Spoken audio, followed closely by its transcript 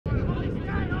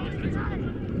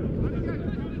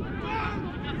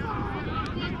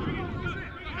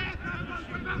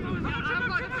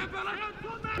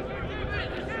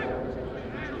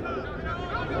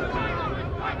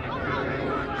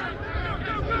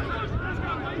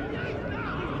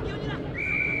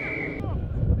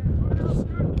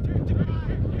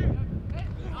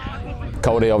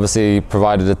Korczyk obviously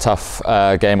provided a tough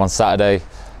game on Saturday.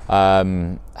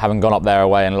 Having gone up there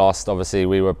away and lost, obviously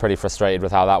we were pretty frustrated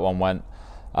with how that one went.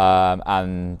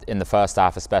 And in the first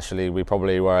half especially, we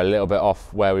probably were a little bit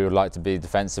off where we would like to be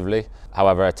defensively.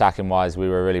 However, attacking wise, we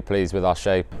were really pleased with our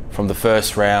shape. From the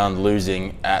first round,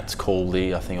 losing at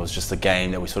Korczyk, I think it was just a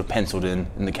game that we sort of penciled in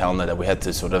the calendar that we had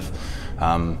to sort of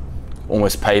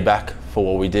almost pay back for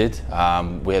what we did.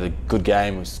 We had a good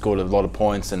game, we scored a lot of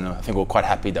points, and I think we were quite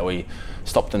happy that we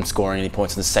stopped them scoring any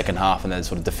points in the second half and that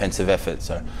sort of defensive effort.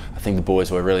 So I think the boys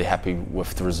were really happy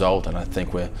with the result, and I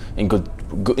think we're in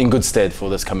good stead for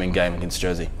this coming game against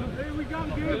Jersey.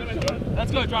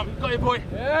 Let's go, Drum. Got your boy.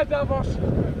 Yeah, Davos.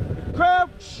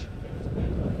 Crouch.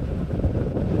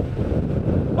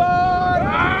 Ball.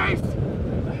 Nice.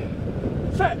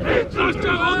 Set. Nice,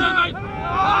 Joe. Hold on, mate.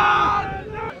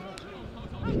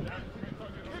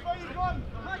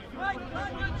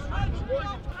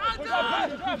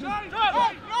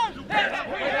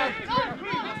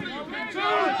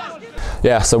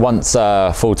 Yeah, so once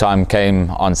full time came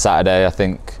on Saturday, I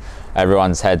think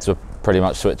everyone's heads were pretty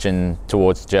much switching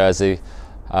towards Jersey.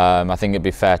 I think it'd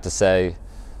be fair to say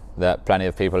that plenty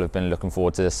of people have been looking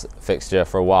forward to this fixture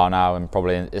for a while now, and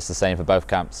probably it's the same for both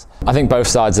camps. I think both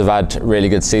sides have had really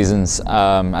good seasons,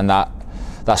 and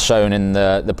that's shown in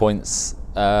the points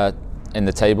in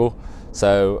the table.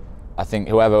 So I think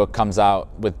whoever comes out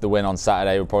with the win on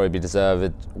Saturday will probably be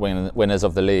deserved winners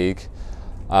of the league.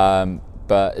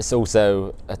 But it's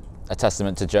also a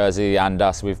testament to Jersey and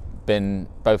us.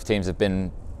 Both teams have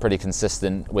been pretty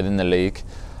consistent within the league,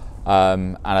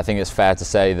 and I think it's fair to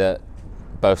say that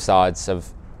both sides have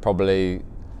probably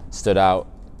stood out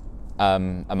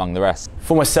among the rest.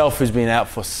 For myself, who's been out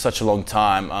for such a long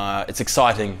time, it's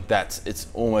exciting that it's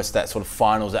almost that sort of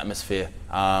finals atmosphere.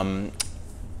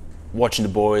 Watching the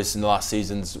boys in the last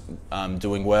seasons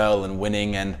doing well and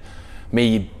winning, and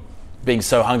me being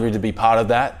so hungry to be part of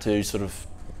that, to sort of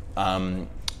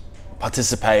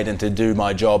participate and to do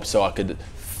my job so I could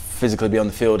physically be on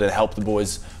the field and help the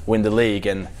boys win the league.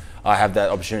 And I have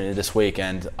that opportunity this week,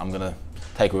 and I'm going to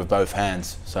take it with both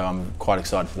hands, so I'm quite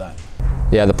excited for that.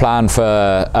 Yeah, the plan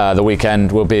for the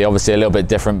weekend will be obviously a little bit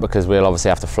different because we'll obviously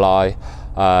have to fly.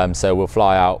 So we'll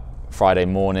fly out Friday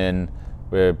morning.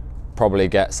 We'll probably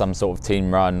get some sort of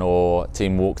team run or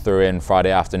team walkthrough in Friday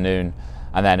afternoon,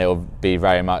 and then it'll be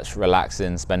very much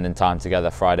relaxing, spending time together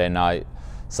Friday night,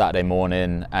 Saturday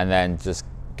morning, and then just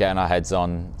getting our heads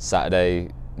on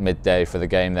Saturday midday for the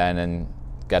game then, and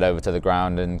get over to the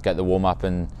ground and get the warm up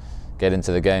and get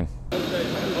into the game.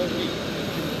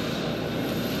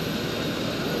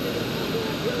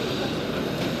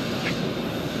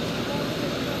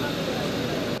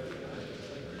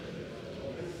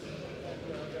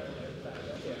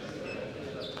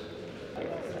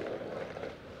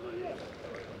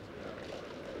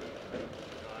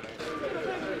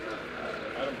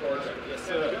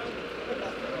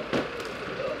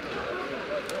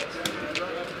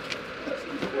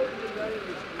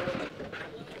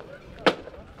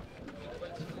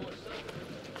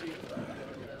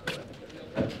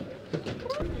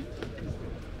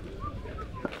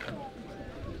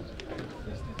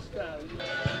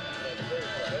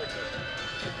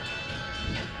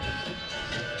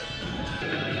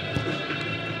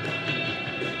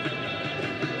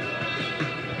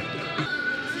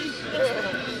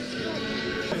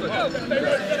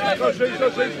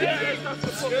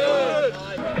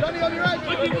 Danny on your right.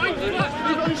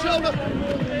 Leave on your shoulder.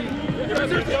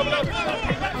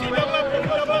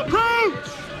 Crouch!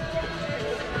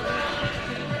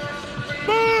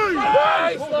 Move!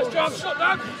 Nice job, shot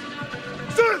down.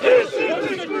 Sit! That's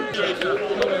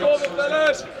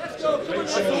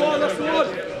the one.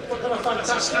 What a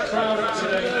fantastic crowd out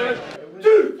today.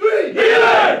 2, 3,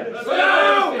 Ealing! Let's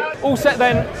go! All set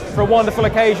then for a wonderful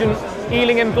occasion.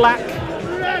 Ealing in black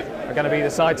are going to be the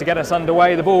side to get us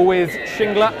underway. The ball with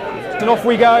Shingler, and off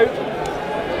we go.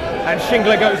 And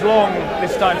Shingler goes long,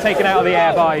 this time taken out of the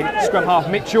air by scrum half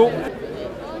Mitchell. I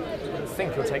don't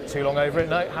think he'll take too long over it,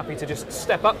 no. Happy to just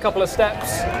step up a couple of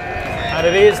steps. And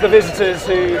it is the visitors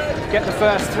who get the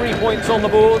first 3 points on the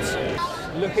board.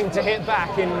 Looking to hit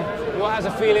back in what has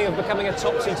a feeling of becoming a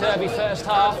topsy-turvy first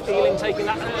half. Ealing taking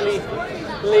that early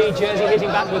lead. Jersey hitting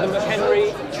back with a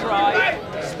McHenry try,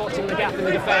 spotting the gap in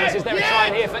the defence. Is there a try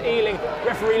in here for Ealing?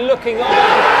 Referee looking on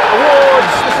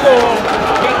towards the score.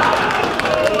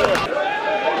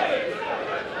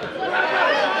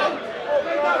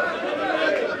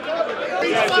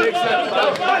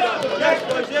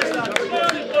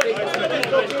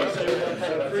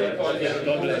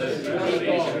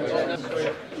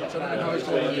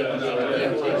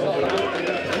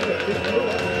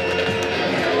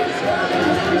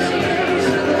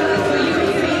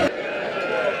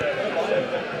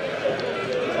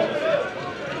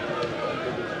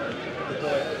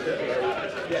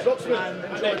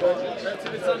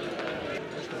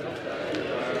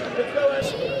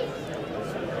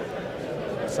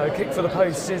 So kick for the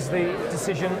post is the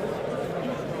decision,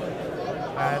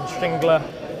 and Schindler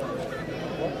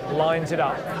lines it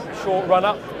up. Short run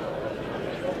up,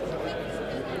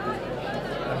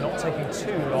 and not taking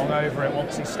too long over it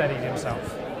once he steadied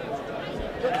himself.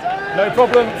 No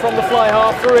problem from the fly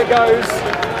half, through it goes.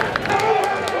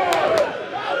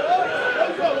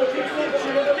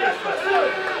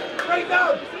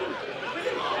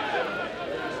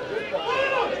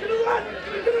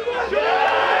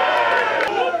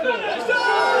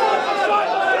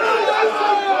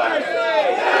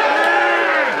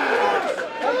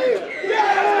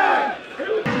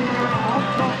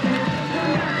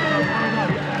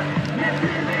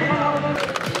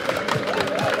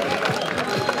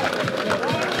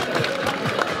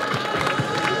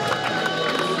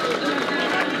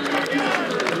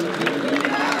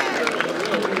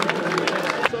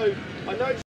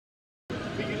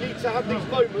 To have these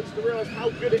moments to realise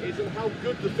how good it is and how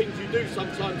good the things you do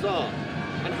sometimes are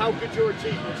and how good your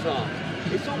achievements are.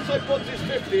 It's also Bod's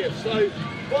 50th, so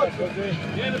Bod,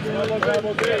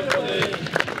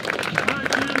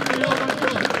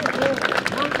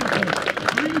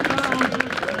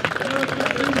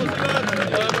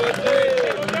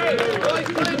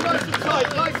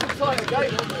 nice and tight, okay?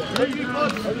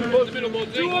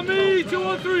 Two on me, 2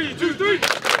 on 3, 2, 3.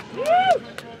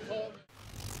 Woo!